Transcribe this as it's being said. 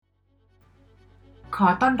ขอ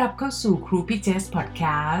ต้อนรับเข้าสู่ครูพี่เจสพอดแค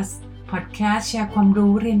สต์แชร์ความ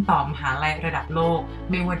รู้เรียนต่อมหาลัยระดับโลก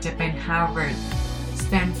ไม่ว่าจะเป็น Harvard,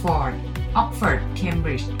 Stanford, Oxford,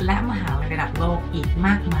 Cambridge และมหาลัยระดับโลกอีกม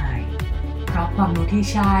ากมายเพราะความรู้ที่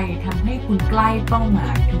ใช่ทำให้คุณใกล้เป้าหมา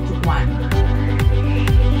ยทุกๆวัน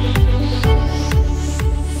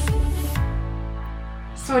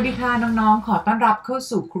สวัสดีค่ะน้องๆขอต้อนรับเข้า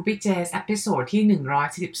สู่ครูพี่เจสเอพิโซดที่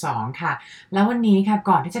142ค่ะแล้ววันนี้ค่ะ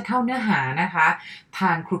ก่อนที่จะเข้าเนื้อหานะคะท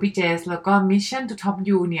างครูพี่เจสแล้วก็ Mission to Top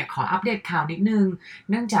U เนี่ยขออัปเดตข่าวนิดนึง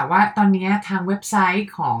เนื่องจากว่าตอนนี้ทางเว็บไซต์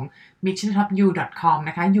ของ missiontopU.com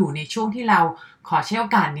นะคะอยู่ในช่วงที่เราขอใช้โอ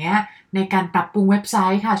กาสนี้ในการปรับปรุงเว็บไซ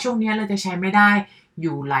ต์ค่ะช่วงนี้เราจะใช้ไม่ได้อ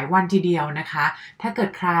ยู่หลายวันทีเดียวนะคะถ้าเกิด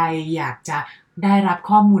ใครอยากจะได้รับ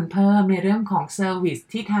ข้อมูลเพิ่มในเรื่องของเซอร์วิส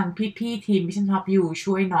ที่ทางพี่ๆทีม Mission Top U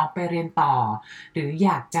ช่วยน้องไปเรียนต่อหรืออย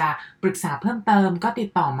ากจะปรึกษาเพิ่มเติมก็ติด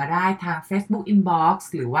ต่อมาได้ทาง Facebook Inbox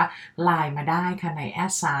หรือว่า LINE มาได้ค่ะใน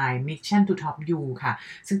 @Mission to Top U ค่ะ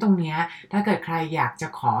ซึ่งตรงนี้ถ้าเกิดใครอยากจะ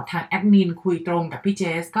ขอทางแอดมินคุยตรงกับพี่เจ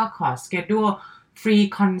สก็ขอ schedule free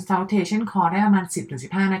consultation call ได้ประมาณ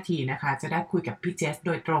 10-15 นาทีนะคะจะได้คุยกับพี่เจสโ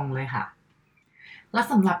ดยตรงเลยค่ะและ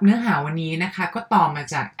สำหรับเนื้อหาวันนี้นะคะก็ต่อมา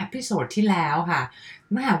จากเอพิโซดที่แล้วค่ะ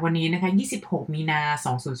เนื้อหาวันนี้นะคะ26มีนา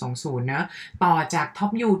2020เนอะต่อจาก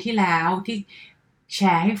Top U ที่แล้วที่แช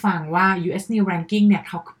ร์ให้ฟังว่า US New Ranking เนี่ยเ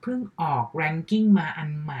ขาเพิ่งออก ranking มาอัน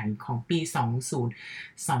ใหม่ของปี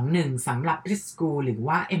2021สำหรับ Business School หรือ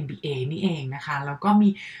ว่า MBA นี่เองนะคะแล้วก็มี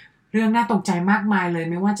เรื่องน่าตกใจมากมายเลย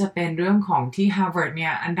ไม่ว่าจะเป็นเรื่องของที่ Harvard เนี่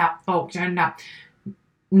ยอันดับตกจากอันดับ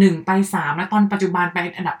1ไป3และตอนปัจจุบันไป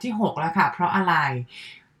อันดับที่6แล้วค่ะเพราะอะไร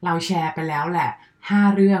เราแชร์ไปแล้วแหละ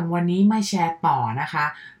5เรื่องวันนี้มาแชร์ต่อนะคะ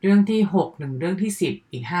เรื่องที่6 1เรื่องที่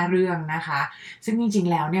10อีก5เรื่องนะคะซึ่งจริง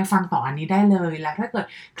ๆแล้วเนี่ยฟังต่ออันนี้ได้เลยแล้วถ้าเกิด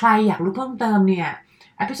ใครอยากรู้เพิ่มเติมเนี่ย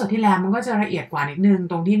เอพิโซดที่แล้วมันก็จะละเอียดกว่านิดนึง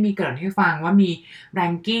ตรงที่มีเกริ่นให้ฟังว่ามี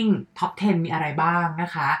ranking top 10 มีอะไรบ้างนะ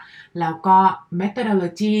คะแล้วก็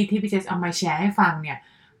methodology ที่พี่เจสเอามาแชร์ให้ฟังเนี่ย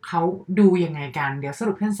เขาดูยังไงกันเดี๋ยวส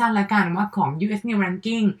รุปสั้นๆแล้วกันว่าของ US New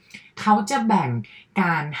Ranking เขาจะแบ่งก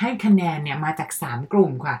ารให้คะแนนเนี่ยมาจาก3กลุ่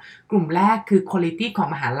มค่ะกลุ่มแรกคือ quality ของ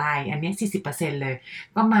มหาลัยอันนี้ 40% เลย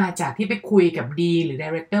ก็มาจากที่ไปคุยกับ Dean หรือ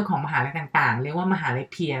Director ของมหาลัยต่างๆเรียกว่ามหาลัย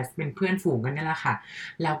peers เป็นเพื่อนฝูงกันนี่แหละค่ะ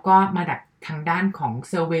แล้วก็มาจากทางด้านของ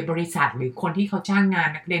survey บริษัทหรือคนที่เขาจ้างงาน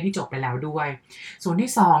นักเรียนที่จบไปแล้วด้วยส่วน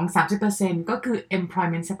ที่2 30% ก็คือ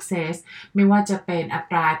employment success ไม่ว่าจะเป็นอั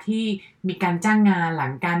ตราที่มีการจ้างงานหลั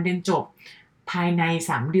งการเรียนจบภายใน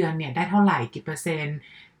3เดือนเนี่ยได้เท่าไหร่กี่เปอร์เซ็นต์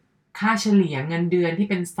ค่าเฉลี่ยเงินเดือนที่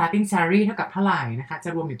เป็น starting salary เท่ากับเท่าไหร่นะคะจะ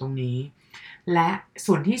รวมอยู่ตรงนี้และ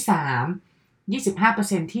ส่วนที่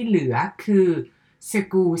3 25% ที่เหลือคือ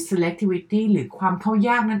School Selectivity หรือความเข้าย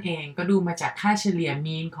ากนั่นเองก็ดูมาจากค่าเฉลี่ย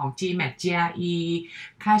mean ของ GMAT GRE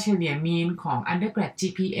ค่าเฉลี่ย mean ของ undergrad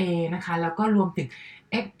GPA นะคะแล้วก็รวมถึง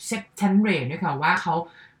acceptance rate ด้วยค่ะว่าเขา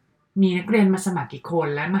มีนักเรียนมาสมัครกี่คน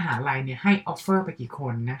และมหาลัยเนี่ยให้ offer ไปกี่ค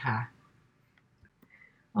นนะคะ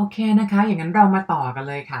โอเคนะคะอย่างนั้นเรามาต่อกัน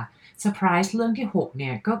เลยค่ะเซอร์ไพรส์เรื่องที่6เ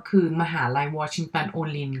นี่ยก็คือมหาลัยวอชิงตันโอ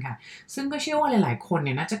ลินค่ะซึ่งก็เชื่อว่าหลายๆคนเ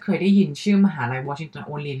นี่ยน่าจะเคยได้ยินชื่อมหาลัยวอชิงตันโ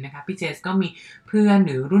อลินนะคะพี่เจสก็มีเพื่อนห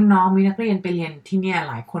รือรุ่นน้องมีนักเรียนไปเรียนที่เนี่ย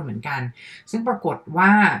หลายคนเหมือนกันซึ่งปรากฏว่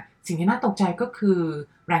าสิ่งที่น่าตกใจก็คือ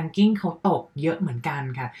ranking เขาตกเยอะเหมือนกัน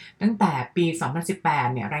ค่ะตั้งแต่ปี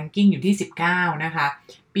2018เนี่ย ranking อยู่ที่19นะคะ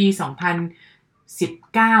ปี19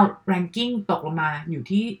 ranking ตกลงมาอยู่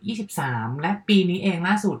ที่23และปีนี้เอง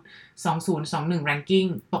ล่าสุด2021 ranking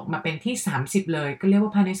ตกมาเป็นที่30เลยก็เรียกว่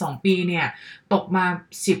าภายใน2ปีเนี่ยตกมา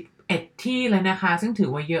11ที่เลยนะคะซึ่งถือ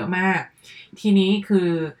ว่าเยอะมากทีนี้คือ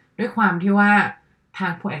ด้วยความที่ว่าทา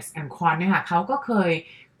ง Poets and Quant เนี่ยค่ะเขาก็เคย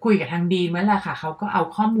คุยกับทางดีนไว้แหละค่ะเขาก็เอา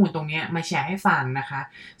ข้อมูลตรงนี้มาแชร์ให้ฟังนะคะ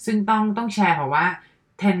ซึ่งต้องแชร์เพราะว่า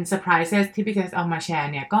10 surprises ที่พี่เจสเอามาแช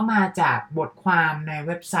ร์เนี่ยก็มาจากบทความในเ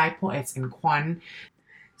ว็บไซต์ Poets and Quant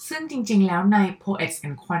ซึ่งจริงๆแล้วใน Poets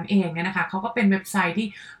and Quant เองเนี่ยนะคะเขาก็เป็นเว็บไซต์ที่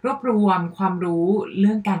รวบรวมความรู้เ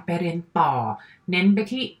รื่องการไปเรียนต่อเน้นไป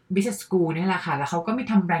ที่ Business School นี่แหละค่ะแล้วเขาก็มี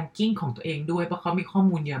ทำ ranking ของตัวเองด้วยเพราะเขามีข้อ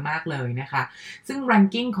มูลเยอะมากเลยนะคะซึ่ง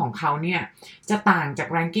ranking ของเขาเนี่ยจะต่างจาก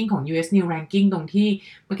ranking ของ US New Ranking ตรงที่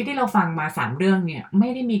เมื่อกี้ที่เราฟังมา3เรื่องเนี่ยไม่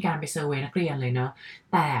ได้มีการไปเซอร์เวย์นักเรียนเลยเนาะ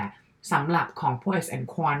แต่สำหรับของ Poets and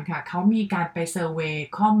Quant ค่ะเขามีการไปเซอร์เวย์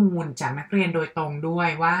ข้อมูลจากนักเรียนโดยตรงด้วย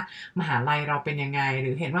ว่ามหาลัยเราเป็นยังไงห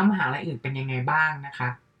รือเห็นว่ามหาลัยอื่นเป็นยังไงบ้างนะคะ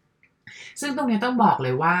ซึ่งตรงนี้ต้องบอกเล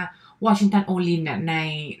ยว่าวอชิงตันโอลินเนี่ยใน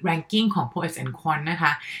ranking ของ Poets and Quant นะค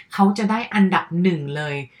ะเขาจะได้อันดับ1เล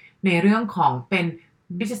ยในเรื่องของเป็น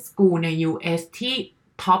Business School ใน US ที่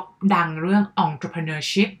ท็อปดังเรื่อง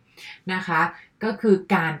entrepreneurship นะคะ ก็คือ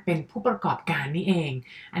การเป็นผู้ประกอบการนี่เอง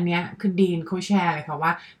อันนี้คือดีนเขาแชร์เลยค่ะว่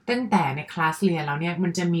าตั้งแต่ในคลาสเรียนแล้วเนี่ยมั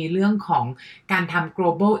นจะมีเรื่องของการทำ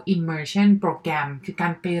global immersion program คือกา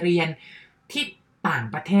รไปเรียนที่ต่าง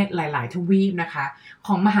ประเทศหลายๆทวีปนะคะข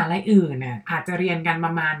องมหาลัยอื่นเนี่ยอาจจะเรียนกันป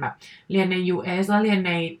ระมาณแบบเรียนใน US แล้วเรียน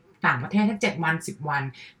ในต่างประเทศทั้ง7 วัน10 วัน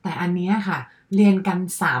แต่อันนี้ค่ะเรียนกัน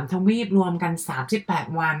3ทวีปรวมกัน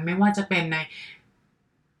38 วันไม่ว่าจะเป็นใน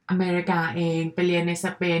อเมริกาเองไปเรียนในส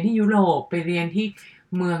เปนที่ยุโรปไปเรียนที่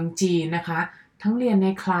เมืองจีนนะคะทั้งเรียนใน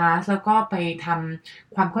คลาสแล้วก็ไปท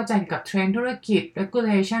ำความเข้าใจกับเทรนด์ธุรกิจ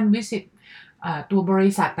regulation visit ตัวบ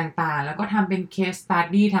ริษัทต่างๆแล้วก็ทำเป็น case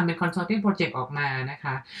study ทำเป็น consulting project ออกมานะค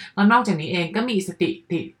ะแล้วนอกจากนี้เองก็มีสถิ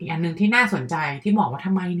ติอีกอันหนึ่งที่น่าสนใจที่บอกว่าท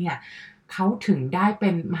ำไมเนี่ยเขาถึงได้เป็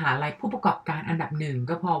นมหาลัยผู้ประกอบการอันดับหนึ่ง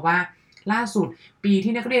ก็เพราะว่าล่าสุดปี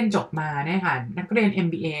ที่นักเรียนจบมาเนี่ยค่ะนักเรียน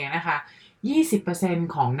MBA นะคะ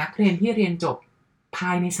20%ของนักเรียนที่เรียนจบภ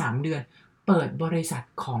ายใน3 เดือนเปิดบริษัท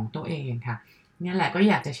ของตัวเองค่ะนี่แหละก็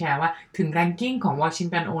อยากจะแชร์ว่าถึง ranking ของ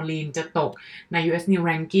Washington Olin จะตกใน US News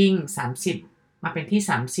Ranking 30 มาเป็นที่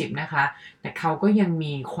30นะคะแต่เขาก็ยัง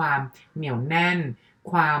มีความเหนียวแน่น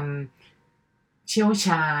ความเชี่ยวช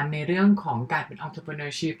าญในเรื่องของการเป็น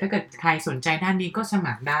entrepreneurship ถ้าเกิดใครสนใจด้านนี้ก็ส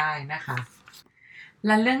มัครได้นะคะแ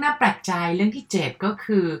ละเรื่องน่าแปลกใจเรื่องที่7ก็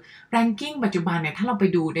คือ ranking ปัจจุบันเนี่ยถ้าเราไป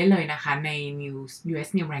ดูได้เลยนะคะใน US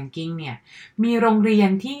News Ranking เนี่ยมีโรงเรียน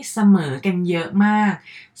ที่เสมอกันเยอะมาก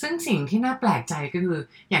ซึ่งสิ่งที่น่าแปลกใจก็คือ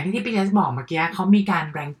อย่างที่พี่เจสบอกเมื่อกี้เขามีการ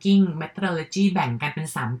ranking methodology แบ่งกันเป็น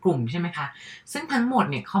3 กลุ่มใช่ไหมคะซึ่งทั้งหมด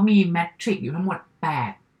เนี่ยเขามี metric อยู่ทั้งหมด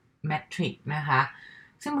8 metric นะคะ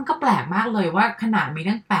ซึ่งมันก็แปลกมากเลยว่าขนาดมี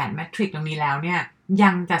ทั้ง8 metric ตรงนี้แล้วเนี่ย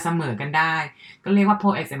ยังจะเสมอกันได้ก็เรียกว่า pro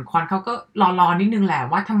and con เขาก็รอนิดนึงแหละ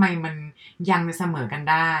ว่าทำไมมันยังจะเสมอกัน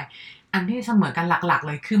ได้อันที่เสมอกันหลักๆเ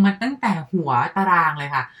ลยคือมันตั้งแต่หัวตารางเลย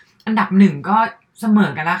ค่ะอันดับ1ก็เสมอ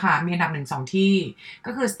กันแล้วค่ะมีอันดับ1 2ที่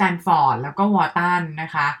ก็คือ Stanford แล้วก็ Wharton น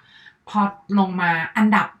ะคะพอลงมาอัน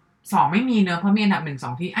ดับ2ไม่มีเนอะเพราะมีอันดับ1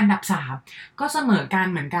 2ที่อันดับ3ก็เสมอกัน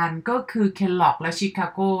เหมือนกันก็คือ Kellogg และ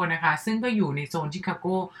Chicago นะคะซึ่งก็อยู่ในโซน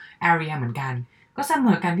Chicago area เหมือนกันก็เสม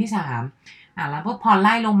อกันที่3แล้วพอไ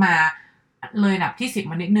ล่ลงมาเลยอันดับที่10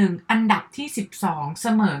มานิดนึงอันดับที่12เส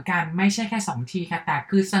มอกันไม่ใช่แค่2ที่ค่ะแต่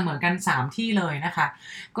คือเสมอกัน3ที่เลยนะคะ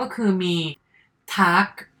ก็คือมีทัก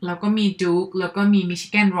แล้วก็มีดูคแล้วก็มีมิชิ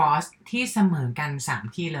แกนรอสที่เสมอกัน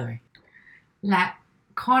3ที่เลยและ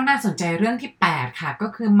ข้อน่าสนใจเรื่องที่8ค่ะก็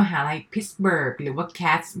คือมหาลัยพิตต์เบิร์กหรือว่า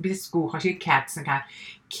Cats Business School เขาชื่อ Cats นะคะ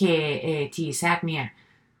KATZ เนี่ย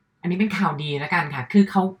อันนี้เป็นข่าวดีแล้วกันค่ะคือ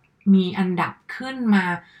เขามีอันดับขึ้นมา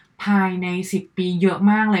ภายใน10 ปีเยอะ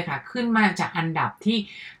มากเลยค่ะขึ้นมาจากอันดับที่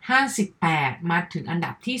58มาถึงอัน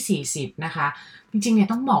ดับที่40นะคะจริงๆเนี่ย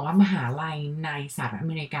ต้องบอกว่ามหาลัยในสหรัฐอ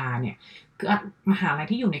เมริกาเนี่ยคือมหาลัย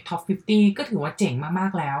ที่อยู่ใน Top 50ก็ถือว่าเจ๋งมา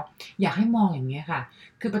กๆแล้วอยากให้มองอย่างนี้ค่ะ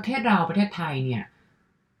คือประเทศเราประเทศไทยเนี่ย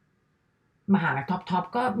มหาลัยท็อป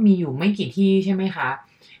ก็มีอยู่ไม่กี่ที่ใช่ไหมคะ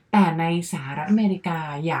แต่ในสหรัฐอเมริกา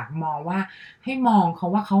อยากมองว่าให้มองเขา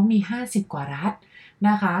ว่าเขามี50กว่ารัฐ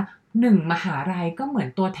นะคะ1 มหาลัยก็เหมือน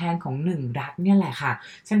ตัวแทนของ1รัฐเนี่ยแหละค่ะ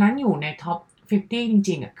ฉะนั้นอยู่ในท็อป50จ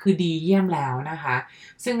ริงๆคือดีเยี่ยมแล้วนะคะ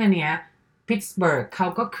ซึ่งอันเนี้ยพิตต์เบิร์กเขา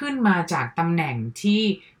ก็ขึ้นมาจากตำแหน่งที่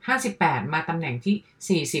58มาตำแหน่ง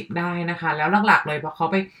ที่40ได้นะคะแล้วหลักๆเลยพอเขา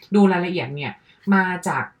ไปดูรายละเอียดเนี่ยมาจ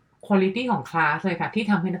าก quality ของคลาสเลยค่ะที่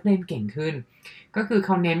ทำให้นักเรียนเก่งขึ้นก็คือเข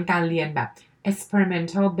าเน้นการเรียนแบบ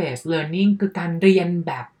experimental based learning คือการเรียน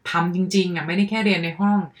แบบทำจริงๆไม่ได้แค่เรียนในห้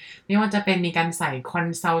องไม่ว่าจะเป็นมีการใส่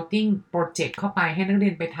consulting project เข้าไปให้นักเรี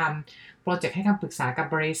ยนไปทำโปรเจกต์ให้คำปรึกษากับ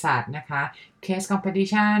บริษัทนะคะ case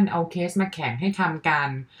competition เอาเคสมาแข่งให้ทำกัน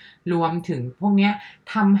รวมถึงพวกนี้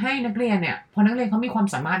ทำให้นักเรียนเนี่ยพอนักเรียนเขามีความ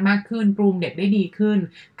สามารถมากขึ้นปรุงเด็กได้ดีขึ้น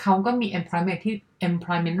เขาก็มี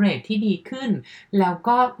employment rate ที่ดีขึ้นแล้ว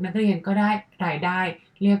ก็นักเรียนก็ได้รายได้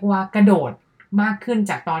เรียกว่ากระโดดมากขึ้น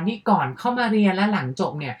จากตอนที่ก่อนเข้ามาเรียนและหลังจ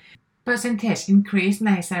บเนี่ย percentage increase ใ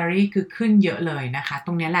น salary คือขึ้นเยอะเลยนะคะต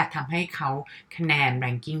รงนี้แหละทำให้เขาคะแนน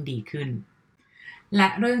ranking ดีขึ้นและ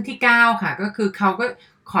เรื่องที่9ค่ะก็คือเขาก็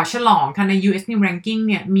ขอฉลองค่ะใน US News Ranking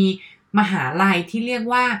เนี่ยมีมหาลัยที่เรียก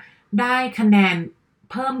ว่าได้คะแนน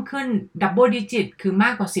เพิ่มขึ้น double digit คือม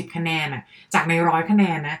ากกว่า10คะแนนจากใน100คะแน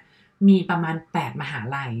นนะมีประมาณ8มหา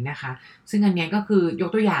ลัยนะคะซึ่งอันนี้ก็คือยก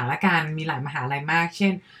ตัวอย่างละกันมีหลายมหาลัยมากเช่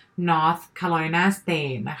น North Carolina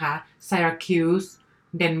State นะคะ Syracuse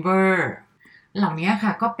Denver เหล่านี้ค่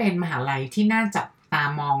ะก็เป็นมหาลัยที่น่าจับ ตา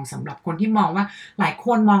มองสำหรับคนที่มองว่าหลายค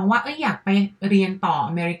นมองว่าอยากไปเรียนต่อ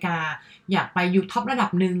อเมริกาอยากไปอยู่ท็อประดั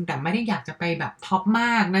บหนึ่งแต่ไม่ได้อยากจะไปแบบท็อปม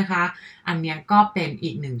ากนะคะอันเนี้ยก็เป็นอี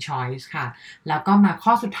กหนึ่ง choice ค่ะแล้วก็มาข้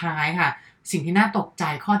อสุดท้ายค่ะสิ่งที่น่าตกใจ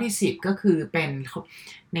ข้อที่10ก็คือเป็น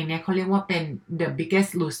ในนี้เขาเรียกว่าเป็น the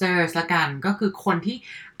biggest losers ละกันก็คือคนที่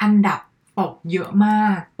อันดับตกเยอะมา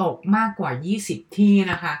กตกมากกว่า20ที่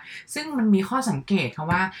นะคะซึ่งมันมีข้อสังเกตค่ะ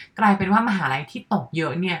ว่ากลายเป็นว่ามหาลัยที่ตกเยอ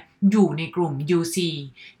ะเนี่ยอยู่ในกลุ่ม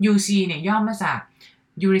UC เนี่ยย่อมาจาก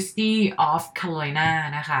University of Carolina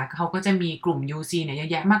นะคะเขาก็จะมีกลุ่ม UC เนี่ยเยอะ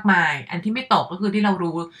แยะมากมายอันที่ไม่ตกก็คือที่เรา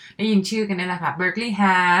รู้ได้ยินชื่อกันนี่แหละค่ะ Berkeley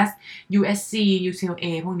has USC UCLA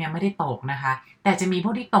พวกนี้ไม่ได้ตกนะคะแต่จะมีพ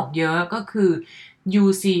วกที่ตกเยอะก็คือ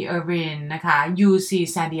UC Irvine นะคะ UC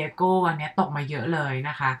San Diego อันนี้ตกมาเยอะเลย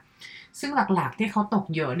นะคะซึ่งหลักๆที่เขาตก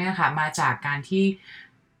เยอะเนี่ยค่ะมาจากการที่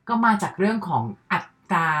ก็มาจากเรื่องของอั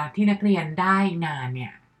ตราที่นักเรียนได้งานเนี่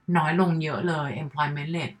ยน้อยลงเยอะเลย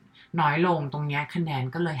employment rate น้อยลงตรงนี้คะแนน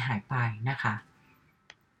ก็เลยหายไปนะคะ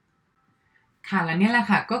ค่ะและนี่แหละ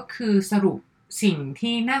ค่ะก็คือสรุปสิ่ง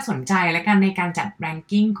ที่น่าสนใจและกันในการจัด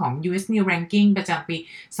ranking ของ US News Ranking ประจำปี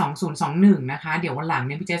 2021 นะคะเดี๋ยววันหลังเ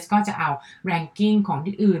นี่ยพี่เจสก็จะเอา ranking ของ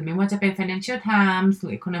ที่อื่นไม่ว่าจะเป็น Financial Times หรื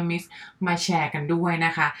อ Economist มาแชร์กันด้วยน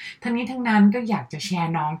ะคะทั้งนี้ทั้งนั้นก็อยากจะแช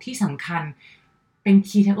ร์น้องที่สำคัญเป็น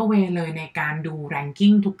key takeaway เลยในการดู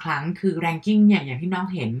ranking ทุกครั้งคือ ranking เนี่ยอย่างที่น้อง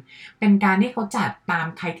เห็นเป็นการที่เขาจัดตาม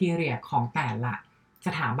criteria ของแต่ละส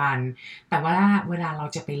ถาบันแต่ว่าเวลาเรา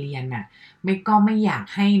จะไปเรียนน่ะไม่อยาก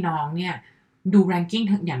ให้น้องเนี่ยดู ranking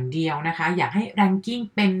อย่างเดียวนะคะอยากให้ ranking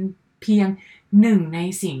เป็นเพียงหนึ่งใน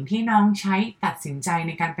สิ่งที่น้องใช้ตัดสินใจใ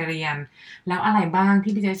นการไปเรียนแล้วอะไรบ้าง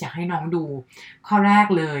ที่พี่จะอยากให้น้องดูข้อแรก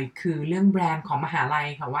เลยคือเรื่องแบรนด์ของมหาลัย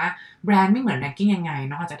ค่ะว่าแบรนด์ไม่เหมือน ranking ยังไง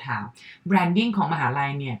น้องอาจจะถาม branding ของมหาลั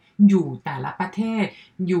ยเนี่ยอยู่แต่ละประเทศ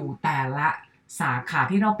อยู่แต่ละสาขา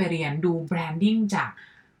ที่เราไปเรียนดู branding จาก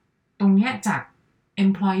ตรงเนี้ยจาก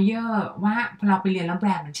employer ว่าเราไปเรียนแล้วแบร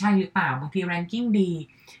นด์มันใช่หรือเปล่าบางที ranking ดี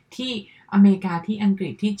ที่อเมริกาที่อังกฤ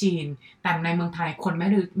ษที่จีนแต่ในเมืองไทยคนไ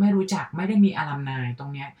ม่รู้จักไม่ได้มี alumni ตร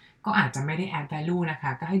งเนี้ยก็อาจจะไม่ได้ add value นะค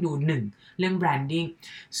ะก็ให้ดู1เรื่อง branding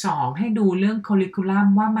 2ให้ดูเรื่อง curriculum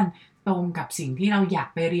ว่ามันตรงกับสิ่งที่เราอยาก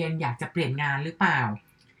ไปเรียนอยากจะเปลี่ยนงานหรือเปล่า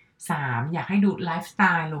3อยากให้ดู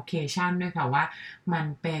lifestyle location ด้วยค่ะว่ามัน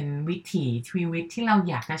เป็นวิถีชีวิตที่เรา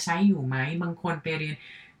อยากจะใช้อยู่ไหมบางคนไปเรียน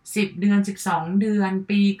10 เดือน12 เดือน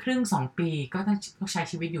ปีครึ่ง2 ปีก็ต้องใช้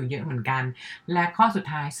ชีวิตอยู่เยอะเหมือนกันและข้อสุด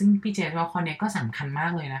ท้ายซึ่งพี่เจว่าข้อนี้ก็สำคัญมา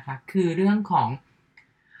กเลยนะคะคือเรื่องของ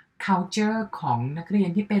culture ของนักเรียน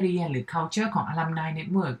ที่ไปเรียนหรือ culture ของ alumni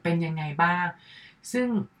network เป็นยังไงบ้างซึ่ง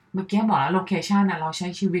เมื่อกี้บอกแล้ว location เราใช้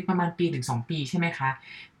ชีวิตประมาณปีถึง2 ปีใช่ไหมคะ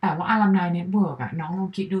แต่ว่า alumni network น้องลอง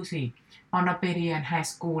คิดดูสิตอนเราไปเรียนไฮ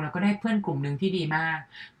สคูลเราก็ได้เพื่อนกลุ่มหนึ่งที่ดีมาก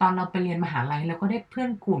ตอนเราไปเรียนมหาลัยเราก็ได้เพื่อ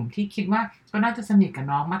นกลุ่มที่คิดว่าก็น่าจะสนิทกับ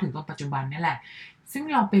น้องมาถึงตอนปัจจุบันนี่แหละซึ่ง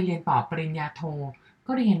เราไปเรียนต่อปริญญาโท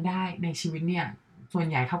ก็เรียนได้ในชีวิตเนี่ยส่วน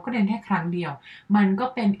ใหญ่เขาก็เรียนแค่ครั้งเดียวมันก็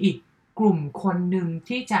เป็นอีกกลุ่มคนหนึ่ง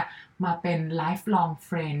ที่จะมาเป็น lifelong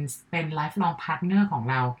friends เป็น lifelong partner ของ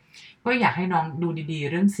เราก็อยากให้น้องดูดีๆ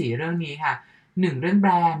เรื่อง4เรื่องนี้ค่ะ1เรื่องแบ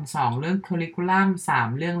รนด์2เรื่อง curriculum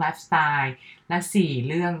 3เรื่อง lifestyle และ4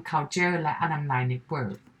เรื่อง culture และ alumni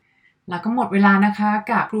network แล้วก็หมดเวลานะคะ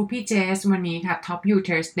กับครูพี่เจสวันนี้ค่ะ Top U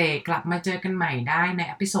Thursday กลับมาเจอกันใหม่ได้ใน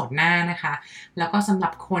เอพิโซดหน้านะคะแล้วก็สำหรั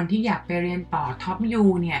บคนที่อยากไปเรียนต่อ Top U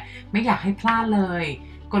เนี่ยไม่อยากให้พลาดเลย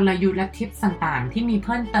กลยุทธ์และทิปต่างๆที่มีเ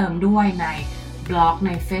พิ่มเติมด้วยในบล็อกใ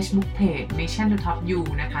น Facebook Page Mission to Top U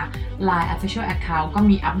นะคะ Line Official Account ก็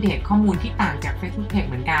มีอัปเดตข้อมูลที่ต่างจาก Facebook Page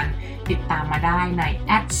เหมือนกันติดตามมาได้ใน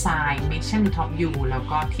 @Mission to Top U แล้ว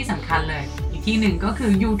ก็ที่สำคัญเลยอีกที่หนึ่งก็คื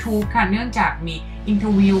อ YouTube ค่ะเนื่องจากมีอินเทอ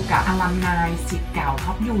ร์วิวกับอลัมไนศิษย์เก่า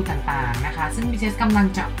Top U ต่างๆนะคะซึ่งพี่เจสกำลัง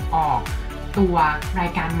จะออกตัวรา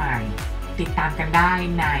ยการใหม่ติดตามกันได้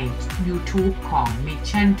ใน YouTube ของ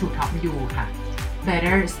Mission to Top U ค่ะ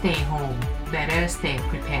Better stay home Better stay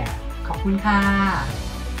prepared ขอบคุณค่ะ